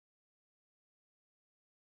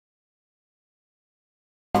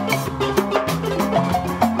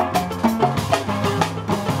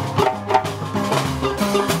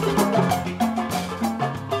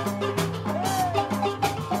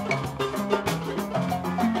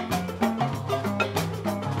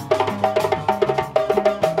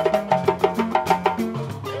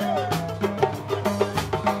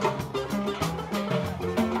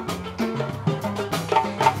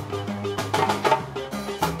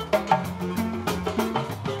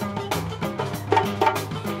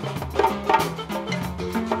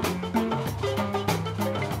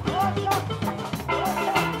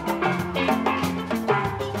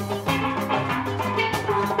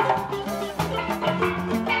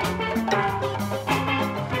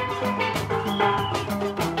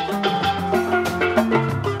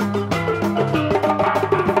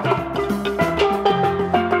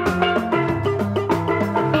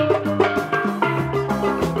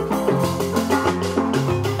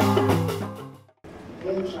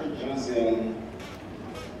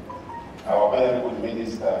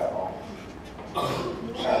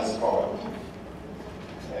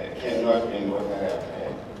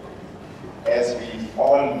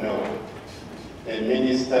all know the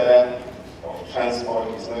Minister of Transport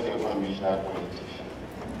is not a conventional politician.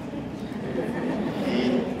 He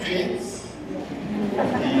tweets,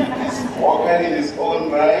 he is vocal in his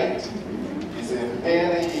own right, he's a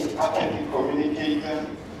very active communicator,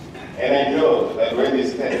 and I know that when he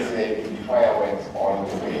stands there, it will be fireworks all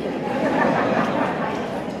the way.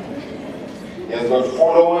 He has got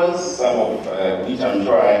followers, some of which I'm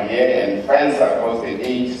sure are here, and friends across the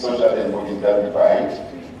age, social and political divide.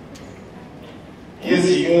 His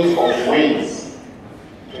use of words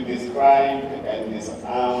to describe and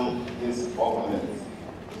disarm his opponents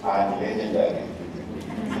are legendary.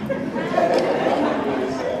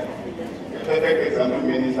 A perfect example,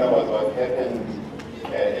 Minister, was what happened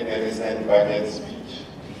in a recent budget speech.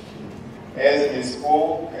 As he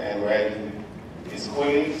spoke and when his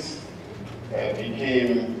colleagues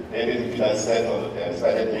became a little bit unsettled and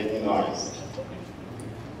started making noise,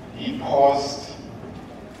 he paused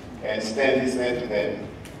and sternly said to them,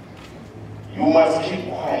 "You must keep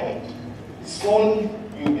quiet. Soon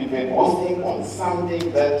you'll be boasting on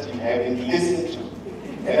something that you haven't listened to."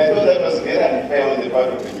 And I thought that was very unfair on the part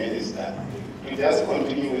of the minister to just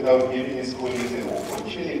continue without giving his colleagues an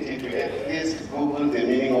opportunity to at least Google the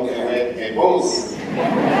meaning of the word verbose.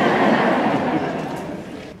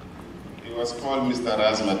 He was called Mr.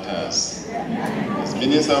 Razzmatazz. As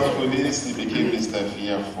Minister of Police, he became Mr.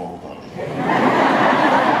 Fearful.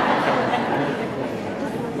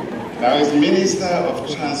 Now, as Minister of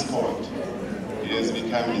Transport, he has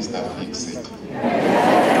become Mr. Fix-It.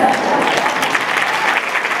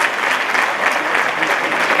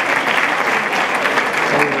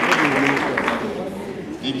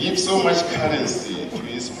 He gives so much currency to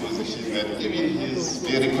his position that even his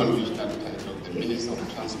very conventional title, the Minister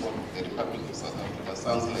of Transport of the Republic of South Africa,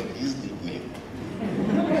 sounds like his nickname.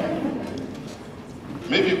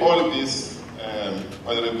 Maybe all this,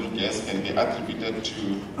 honorable guests, can be attributed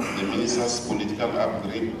to the minister's political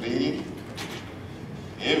upbringing.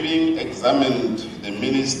 Having examined the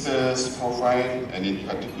minister's profile, and in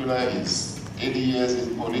particular his 80 years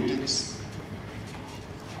in politics,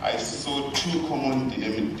 I saw two common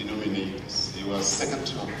denominators. He was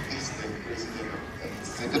Secretary of this, then President of that.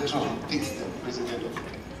 Secretary of this, then President of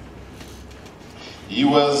that. He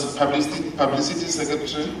was Publicity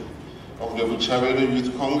Secretary of the Buchabelo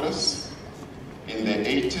Youth Congress in the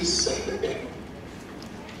 80s,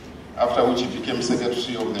 after which he became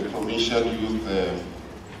Secretary of the Provincial Youth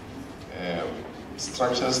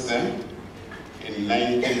Structures there in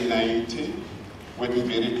 1990. Working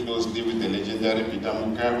very closely with the legendary Peter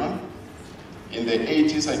Mukama. In the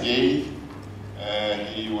 80s again,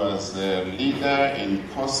 he was a leader in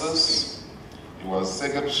COSAS. He was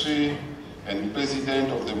secretary and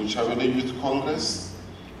president of the Buchabelo Youth Congress.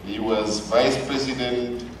 He was vice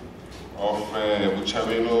president of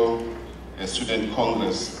Buchabelo Student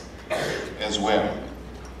Congress as well.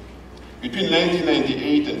 Between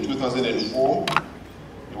 1998 and 2004,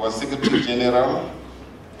 he was Secretary General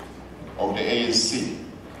of the ANC,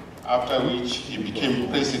 after which he became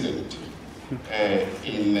president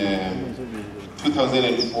in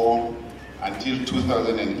 2004 until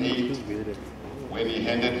 2008, when he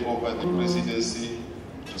handed over the presidency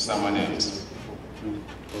to someone else.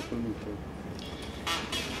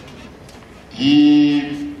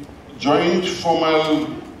 He joined formal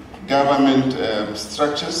government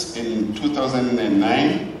structures in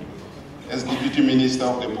 2009 as Deputy Minister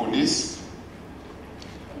of the Police,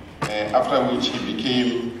 after which he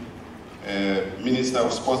became Minister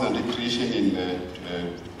of Sports and Recreation in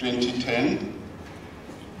 2010.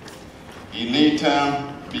 He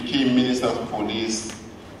later became Minister of Police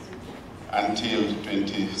until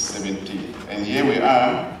 2017. And here we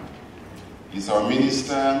are. He's our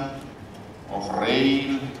Minister of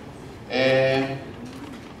Rail, Air,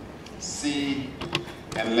 Sea,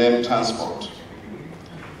 and Land Transport.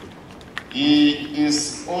 He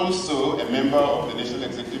is also a member of the National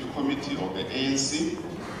Executive Committee of the ANC,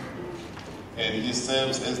 and he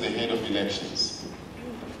serves as the head of elections.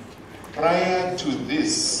 Prior to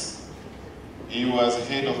this, he was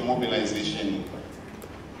head of mobilization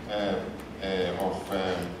of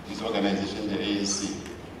his organization, the ANC.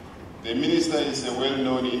 The minister is a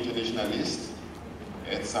well-known internationalist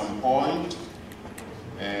at some point,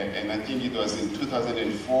 and I think it was in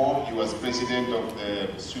 2004, he was president of the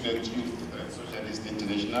Student Youth Socialist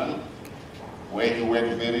International, where he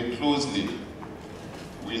worked very closely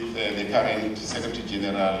with the current Secretary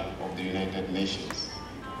General of the United Nations.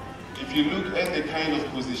 If you look at the kind of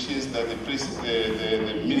positions that the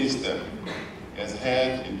minister has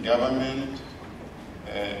had in government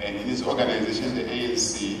and in his organization, the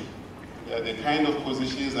ANC, the kind of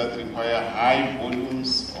positions that require high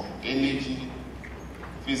volumes of energy,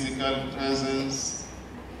 physical presence,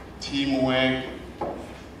 teamwork,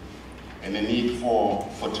 and a need for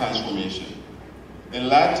transformation. The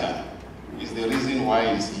latter is the reason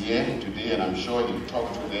why he's here today, and I'm sure he'll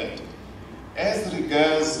talk to that. As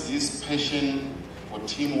regards his passion for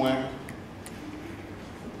teamwork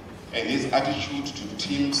and his attitude to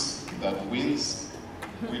teams that wins,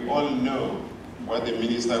 we all know what the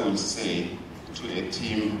minister will say to a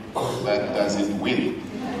team that doesn't win.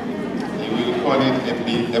 He will call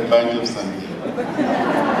it a bunch of something.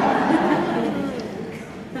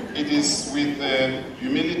 It is with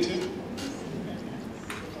humility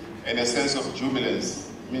and a sense of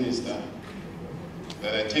jubilance, Minister,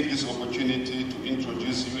 that I take this opportunity to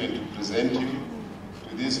introduce you and to present you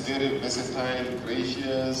to this very versatile,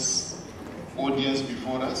 gracious audience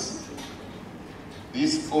before us.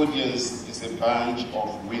 This audience is a bunch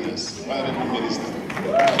of winners. Honourable Minister.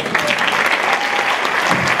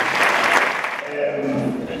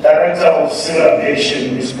 Director of Civil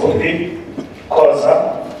Aviation, Ms. Bobby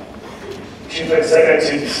Koza, Chief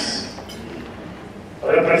Executives,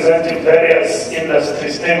 representing various industry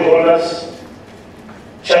stakeholders,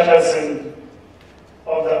 Chairperson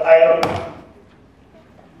of the IRO,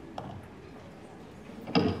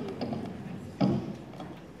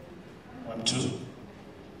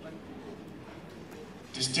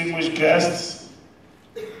 distinguished guests,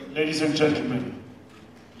 ladies and gentlemen,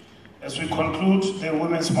 as we conclude the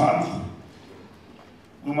Women's Month,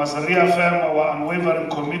 we must reaffirm our unwavering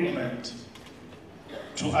commitment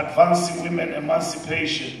to advancing women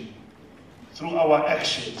emancipation through our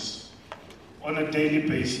actions on a daily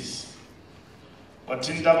basis.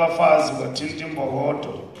 Wathinta abafazi, wathinta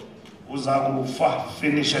imbokodo, uza kufa,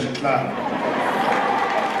 finish and climb.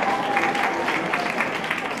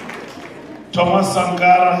 Thomas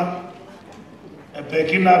Sankara, a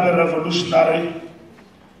Burkinabe revolutionary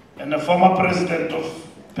and a former president of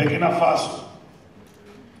Burkina Faso,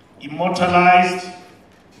 immortalized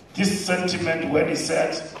this sentiment when he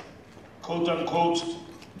said, quote unquote,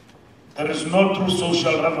 "There is no true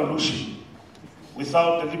social revolution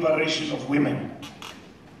without the liberation of women."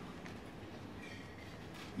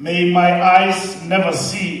 May my eyes never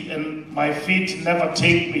see and my feet never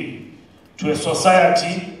take me to a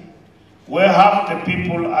society where half the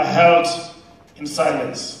people are held in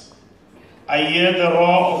silence. I hear the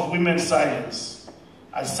roar of women's silence.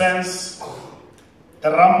 I sense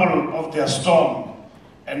the rumble of their storm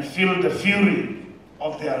and feel the fury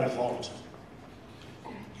of their revolt.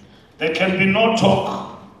 There can be no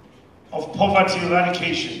talk of poverty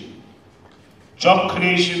eradication, job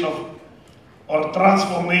creation or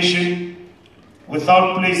transformation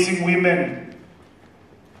without placing women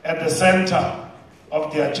at the center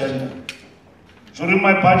of the agenda. During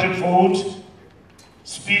my budget vote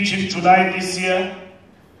speech in July this year,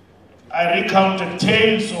 I recounted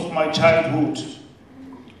tales of my childhood.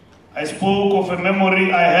 I spoke of a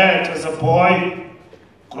memory I had as a boy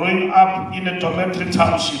growing up in a dormitory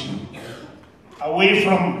township. Away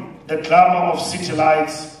from the glamour of city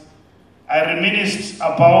lights, I reminisced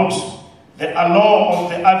about the allure of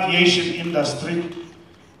the aviation industry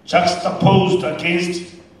juxtaposed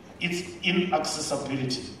against its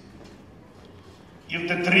inaccessibility. If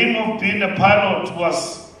the dream of being a pilot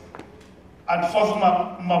was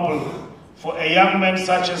unfathomable for a young man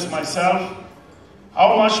such as myself,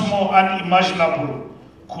 how much more unimaginable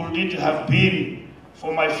could it have been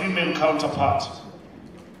for my female counterpart,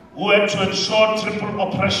 who had to ensure triple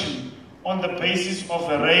oppression on the basis of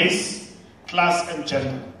a race, class, and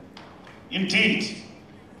gender. Indeed,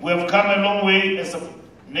 we have come a long way as a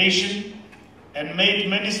nation and made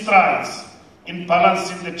many strides in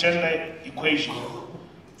balancing the gender equation.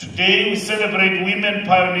 Today, we celebrate women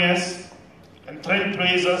pioneers and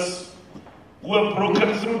trailblazers who have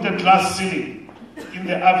broken through the glass ceiling in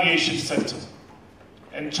the aviation sector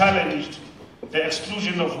and challenged the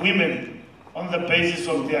exclusion of women on the basis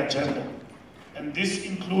of their gender. And this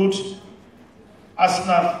includes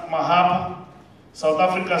Asnaf Mahaba, South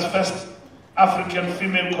Africa's first African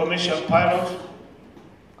female commercial pilot,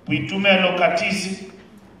 Boitumelo Katisi,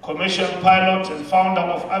 commercial pilot and founder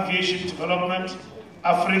of Aviation Development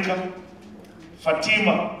Africa,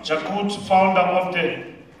 Fatima Jakut, founder of the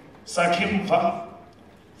Sakimva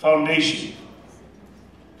Foundation.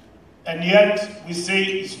 And yet we say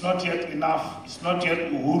it's not yet enough, it's not yet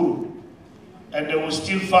Uhuru, and they were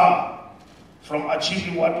still far from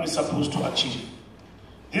achieving what we're supposed to achieve.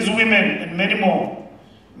 These women and many more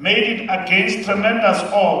made it against tremendous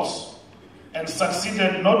odds and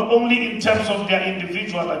succeeded not only in terms of their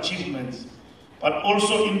individual achievements, but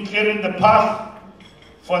also in clearing the path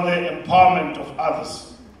for the empowerment of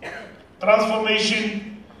others.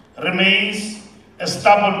 Transformation remains a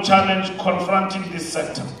stubborn challenge confronting this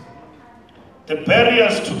sector. The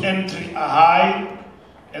barriers to entry are high,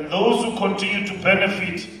 and those who continue to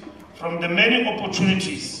benefit from the many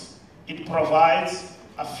opportunities it provides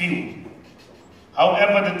are few.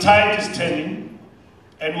 However, the tide is turning,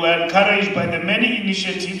 and we are encouraged by the many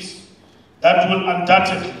initiatives that will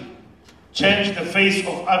undoubtedly change the face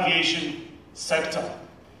of aviation sector.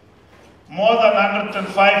 More than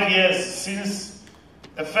 105 years since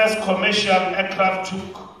the first commercial aircraft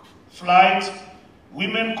took flight,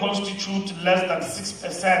 women constitute less than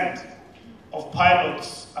 6% of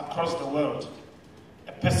pilots across the world.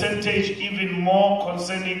 A percentage even more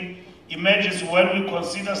concerning emerges when we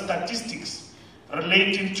consider statistics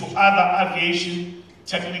relating to other aviation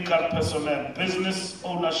technical personnel, business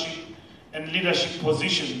ownership, and leadership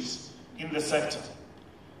positions in the sector.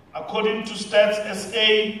 According to Stats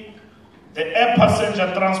SA, the air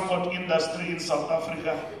passenger transport industry in South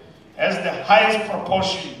Africa has the highest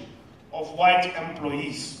proportion of white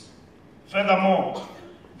employees. Furthermore,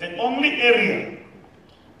 the only area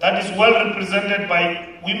that is well represented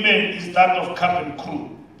by women is that of cabin crew,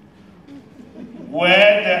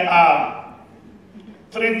 where there are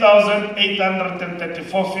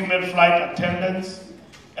 3,834 female flight attendants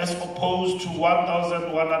as opposed to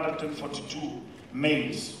 1,142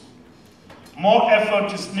 males. More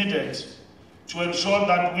effort is needed to ensure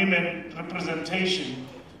that women representation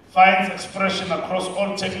finds expression across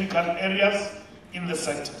all technical areas in the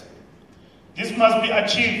sector. This must be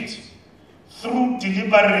achieved through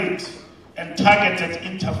deliberate and targeted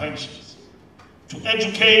interventions to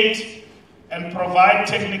educate and provide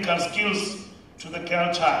technical skills to the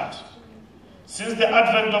girl child. Since the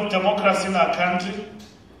advent of democracy in our country,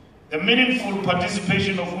 the meaningful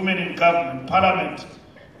participation of women in government, parliament,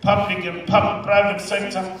 public and private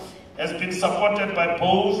sector has been supported by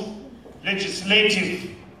both legislative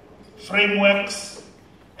frameworks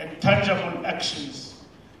and tangible actions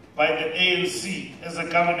by the ANC as a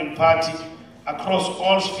governing party across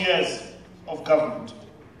all spheres of government.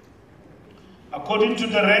 According to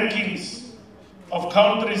the rankings of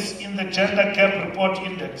countries in the Gender Gap Report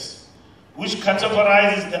Index, which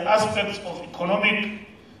categorizes the aspects of economic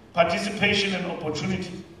participation and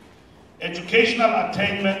opportunity, educational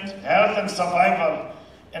attainment, health and survival,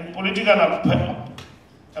 and political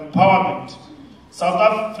empowerment, South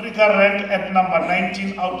Africa ranked at number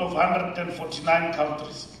 19 out of 149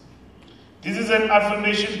 countries. This is an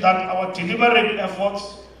affirmation that our deliberate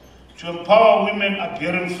efforts to empower women are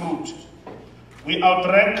bearing fruit. We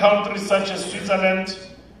outrank countries such as Switzerland,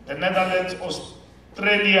 the Netherlands,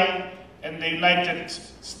 Australia, and the United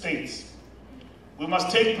States. We must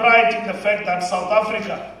take pride in the fact that South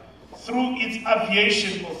Africa, through its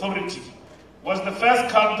Aviation Authority, was the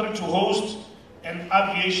first country to host an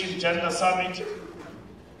Aviation Gender Summit,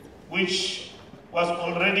 which was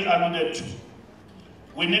already alluded to.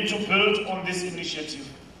 We need to build on this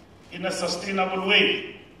initiative in a sustainable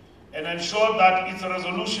way and ensure that its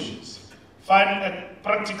resolutions find a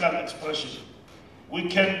practical expression. We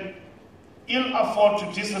can ill afford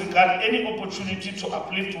to disregard any opportunity to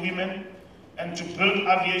uplift women and to build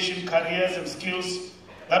aviation careers and skills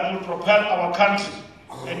that will propel our country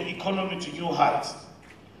and economy to new heights.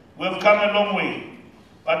 We have come a long way,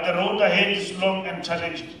 but the road ahead is long and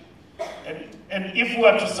challenging. And if we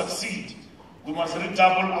are to succeed, we must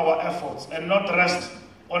redouble our efforts and not rest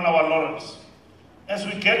on our laurels. As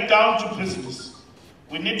we get down to business,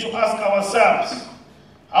 we need to ask ourselves,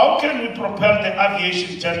 how can we propel the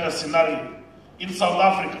aviation gender scenario in South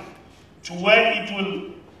Africa to where it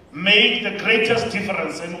will make the greatest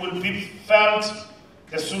difference and will be felt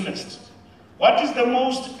the soonest? What is the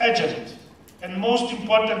most urgent and most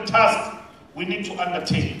important task we need to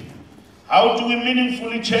undertake? How do we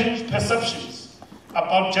meaningfully change perceptions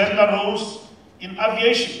about gender roles in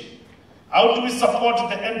aviation? How do we support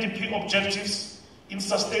the NDP objectives in a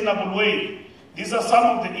sustainable way? These are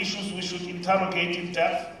some of the issues we should interrogate in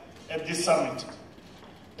depth at this summit.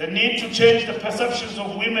 The need to change the perceptions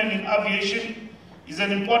of women in aviation is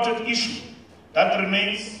an important issue that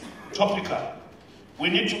remains topical. We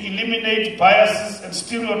need to eliminate biases and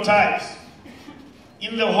stereotypes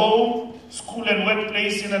in the home, school and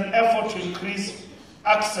workplace in an effort to increase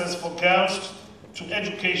access for girls to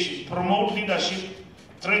education, promote leadership,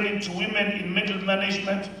 training to women in middle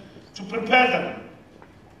management to prepare them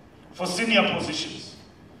for senior positions,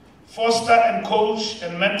 foster and coach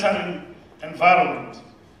and mentoring environment,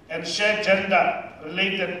 and share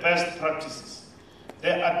gender-related best practices.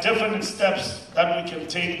 There are definite steps that we can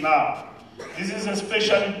take now. This is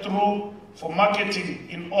especially true for marketing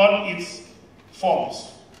in all its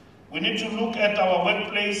forms. We need to look at our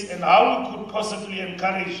workplace and how we could possibly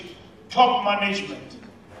encourage top management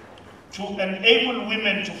to enable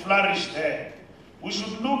women to flourish there. We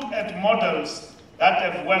should look at models that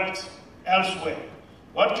have worked elsewhere.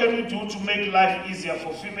 What can we do to make life easier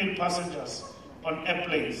for female passengers on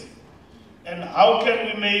airplanes? And how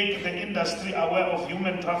can we make the industry aware of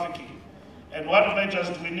human trafficking? And what measures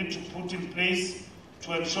do we need to put in place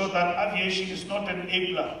to ensure that aviation is not an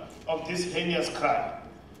enabler of this heinous crime?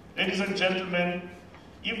 Ladies and gentlemen,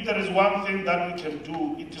 if there is one thing that we can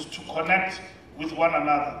do, it is to connect with one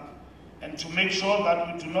another and to make sure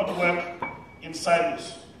that we do not work in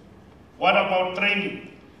silos. What about training?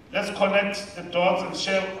 Let's connect the dots and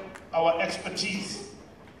share our expertise.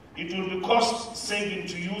 It will be cost-saving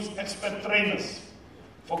to use expert trainers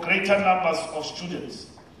for greater numbers of students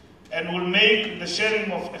and will make the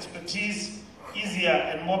sharing of expertise easier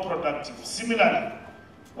and more productive. Similarly,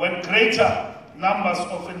 when greater numbers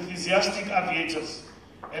of enthusiastic aviators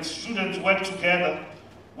and students work together,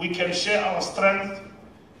 we can share our strength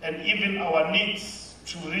and even our needs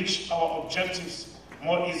to reach our objectives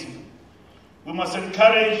more easily. We must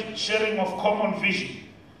encourage sharing of common vision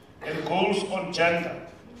and goals on gender,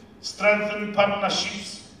 strengthen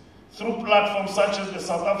partnerships through platforms such as the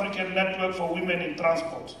South African Network for Women in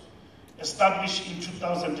Transport, established in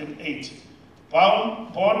 2008,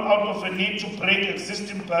 born out of a need to break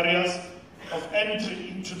existing barriers of entry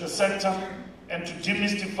into the sector and to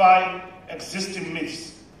demystify existing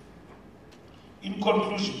myths. In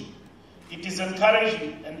conclusion, it is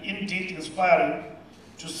encouraging and indeed inspiring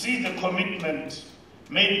to see the commitment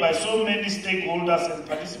made by so many stakeholders and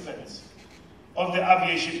participants of the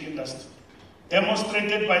aviation industry,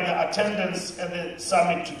 demonstrated by the attendance at the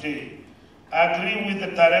summit today. I agree with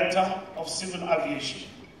the Director of Civil Aviation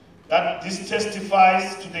that this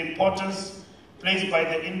testifies to the importance placed by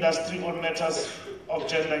the industry on matters of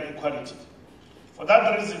gender equality. For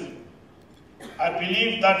that reason, I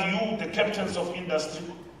believe that you, the captains of industry,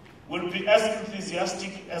 will be as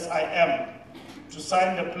enthusiastic as I am to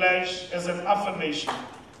sign the pledge as an affirmation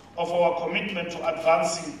of our commitment to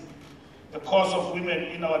advancing the cause of women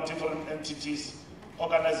in our different entities,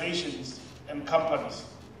 organizations, and companies.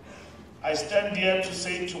 I stand here to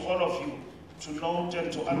say to all of you to note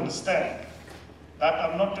and to understand that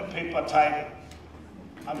I'm not a paper tiger.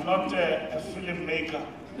 I'm not a filmmaker.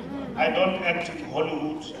 I don't act in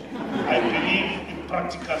Hollywood. I believe in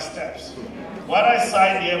practical steps. What I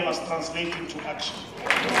sign here must translate into action.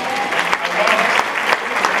 I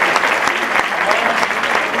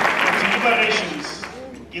want deliberations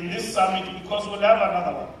in this summit, because we'll have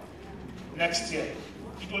another one next year.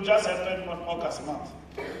 It will just happen on August month.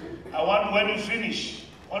 I want, when you finish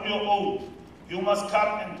on your own, you must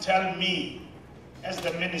come and tell me, as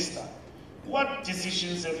the minister, what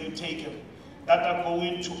decisions have you taken that are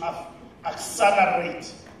going to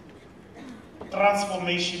accelerate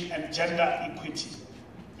transformation and gender equity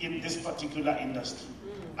in this particular industry.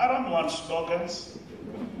 I don't want slogans,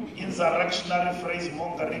 insurrectionary phrase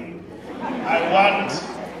mongering. I want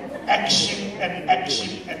action and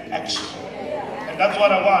action and action. And that's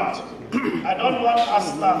what I want. I don't want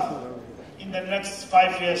us staff in the next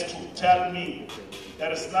 5 years to tell me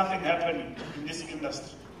there is nothing happening in this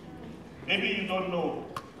industry. Maybe you don't know.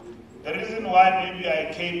 The reason why maybe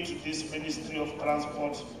I came to this Ministry of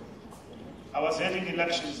Transport, I was heading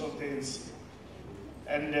elections of the ANC,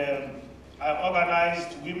 and I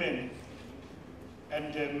organized women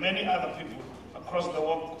and many other people across the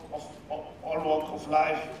all walk of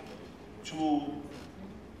life to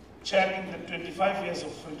check in the 25 years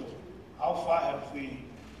of freedom, how far have we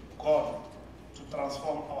gone to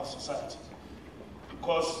transform our society?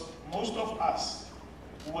 Because most of us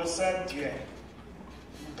who were sent here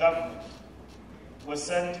in government were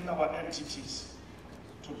sent in our entities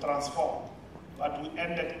to transform, but we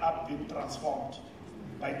ended up being transformed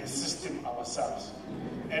by the system ourselves.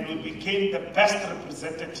 And we became the best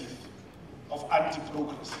representative of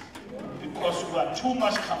anti-progress because we are too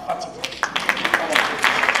much comfortable with our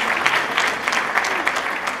position.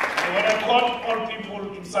 And when I called all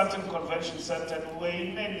people in certain convention centers, we were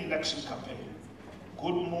in an election campaign,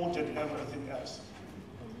 good mood and everything else.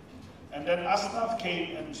 And then Asnaf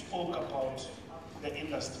came and spoke about the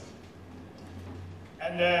industry.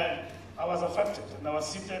 And I was affected, and I was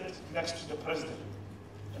seated next to the president.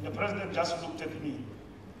 And the president just looked at me.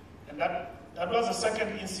 And that was the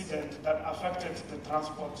second incident that affected the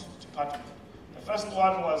transport department. The first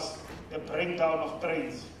one was the breakdown of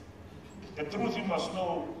trains. The truth, you must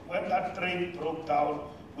know, when that train broke down,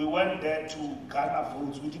 we went there to garner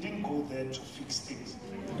votes. We didn't go there to fix things.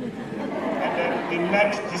 And then we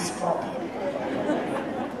met this problem.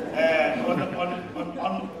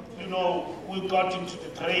 you know, we got into the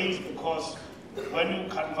trades because when you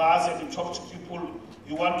canvass and you talk to people,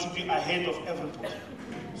 you want to be ahead of everybody.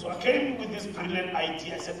 So I came with this brilliant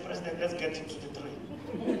idea. I said, President, let's get into the trade.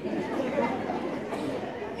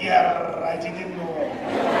 Yeah, I didn't know.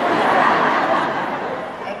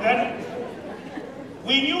 And then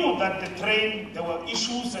we knew that the train, there were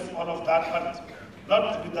issues and all of that, but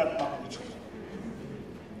not with that magnitude.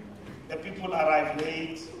 The people arrived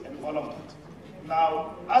late and all of that.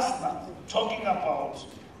 Now, us now, talking about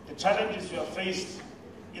the challenges we are faced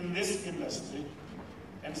in this industry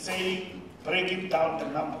and saying, breaking down the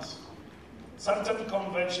numbers. Sandton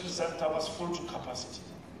Convention Center was full to capacity,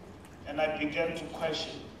 and I began to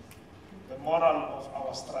question the moral of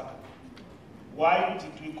our struggle. Why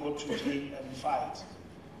did we go to jail and fight?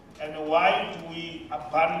 And why do we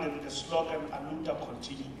abandon the slogan, Aluta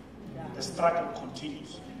continue? The struggle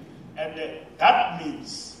continues. And that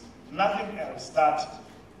means nothing else that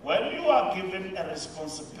when you are given a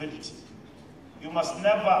responsibility, you must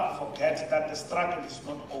never forget that the struggle is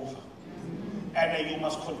not over. And you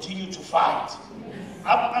must continue to fight.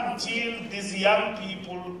 Up until these young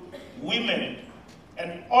people, women,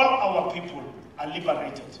 and all our people are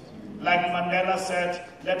liberated. Like Mandela said,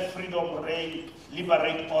 let freedom reign,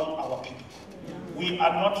 liberate all our people. We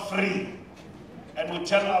are not free. And we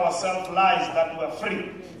tell ourselves lies that we're free.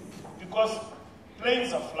 Because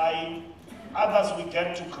planes are flying, others we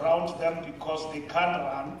get to ground them because they can't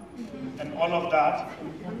run, and all of that.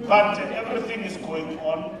 But everything is going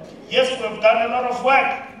on. Yes, we have done a lot of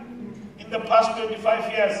work in the past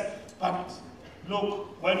 25 years, but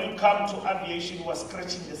look, when we come to aviation, we're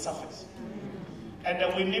scratching the surface. And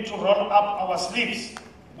we need to roll up our sleeves.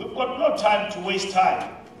 We've got no time to waste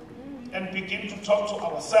time and begin to talk to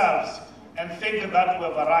ourselves and think that we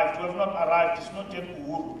have arrived. We have not arrived. It's not yet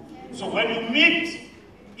Uhuru. So when you meet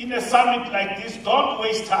in a summit like this, don't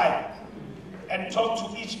waste time and talk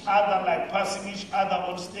to each other like passing each other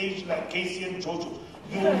on stage like Casey and Jojo.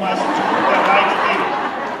 You must do the right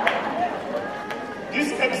thing.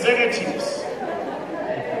 These executives,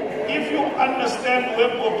 if you understand where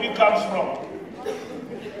Poppy comes from,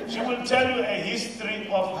 she will tell you a history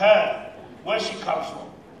of her, where she comes from.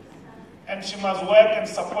 And she must work and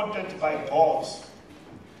supported by boards.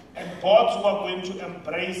 And boards who are going to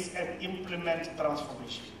embrace and implement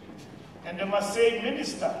transformation. And I must say,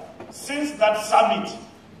 Minister, since that summit,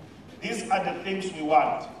 these are the things we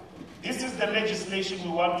want. This is the legislation we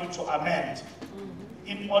want you to amend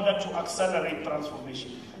in order to accelerate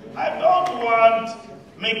transformation. I don't want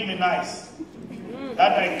make me nice.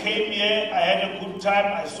 That I came here, I had a good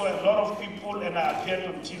time, I saw a lot of people and I appeared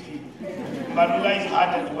on TV. Mbalula is hard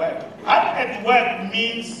at work. Hard at work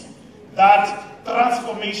means that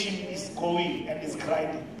transformation is going and is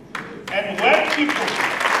grinding. And when people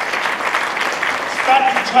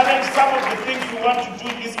start to challenge some of the things we want to do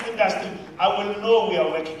in this industry, I will know we are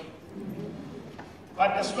working.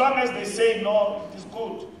 But as long as they say, no, it is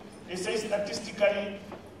good. They say statistically,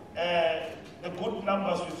 the good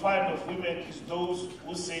numbers we find of women is those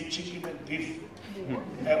who say chicken and beef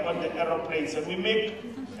on the aeroplanes. And we make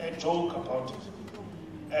a joke about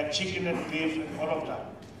it. Chicken and beef and all of that.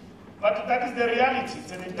 But that is the reality.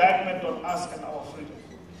 It's an indictment on us and our freedom.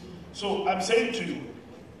 So I'm saying to you,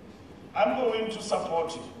 I'm going to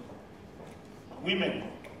support you, women,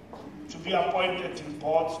 to be appointed in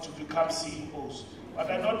boards to become CEOs. But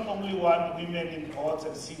I don't only want women in boards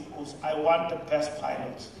and CEOs, I want the best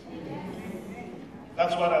pilots.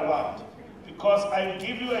 That's what I want. Because I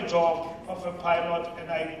give you a job of a pilot and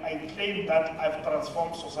I claim that I've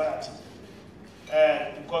transformed society.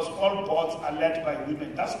 Because all boards are led by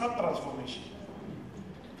women. That's not transformation.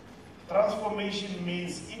 Transformation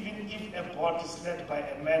means even if a board is led by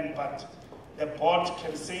a man, but the board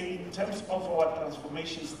can say in terms of our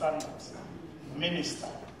transformation standards, Minister,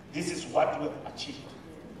 this is what we have achieved.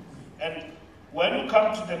 And when you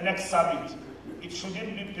come to the next summit, it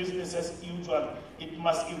shouldn't be business as usual. It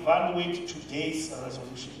must evaluate today's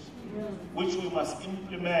resolutions, which we must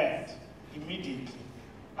implement immediately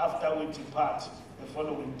after we depart the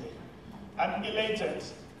following day. I'm elated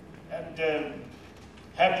and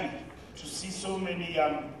happy to see so many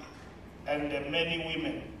young and many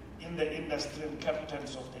women in the industry and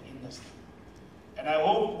captains of the industry. And I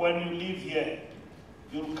hope when you leave here,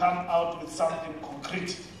 you'll come out with something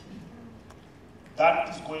concrete that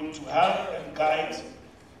is going to help and guide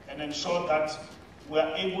and ensure that we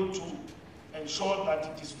are able to ensure that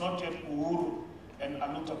it is not yet Uhuru and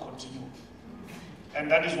Aluta continue.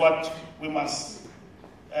 And that is what we must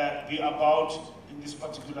be about in this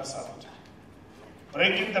particular summit.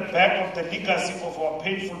 Breaking the back of the legacy of our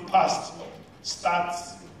painful past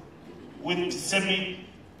starts with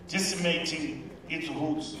decimating its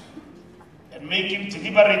roots and making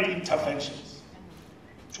deliberate interventions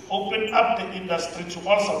to open up the industry to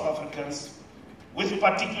all South Africans with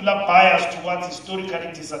particular bias towards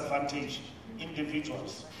historically disadvantaged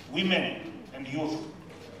individuals, women and youth.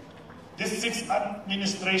 This sixth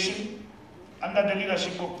administration, under the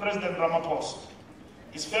leadership of President Ramaphosa,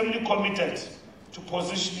 is firmly committed to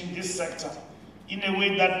positioning this sector in a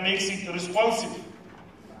way that makes it responsive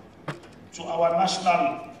to our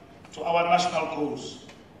national goals.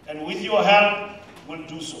 And with your help, we'll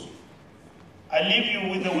do so. I leave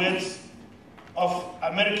you with the words of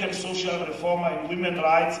American social reformer and women's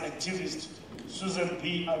rights activist Susan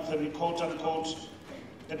B. Anthony, quote unquote,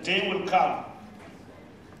 "The day will come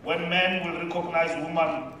when men will recognize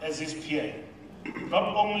woman as his peer,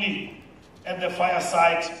 not only at the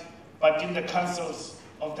fireside, but in the councils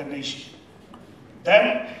of the nation.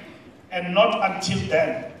 Then, and not until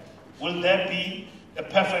then, will there be the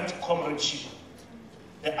perfect comradeship,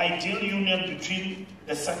 the ideal union between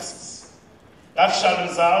the sexes that shall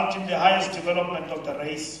result in the highest development of the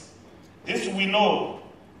race. This we know,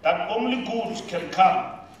 that only good can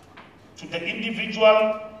come to the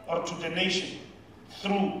individual or to the nation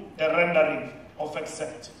through the rendering of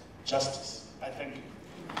exact justice." I thank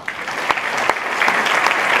you.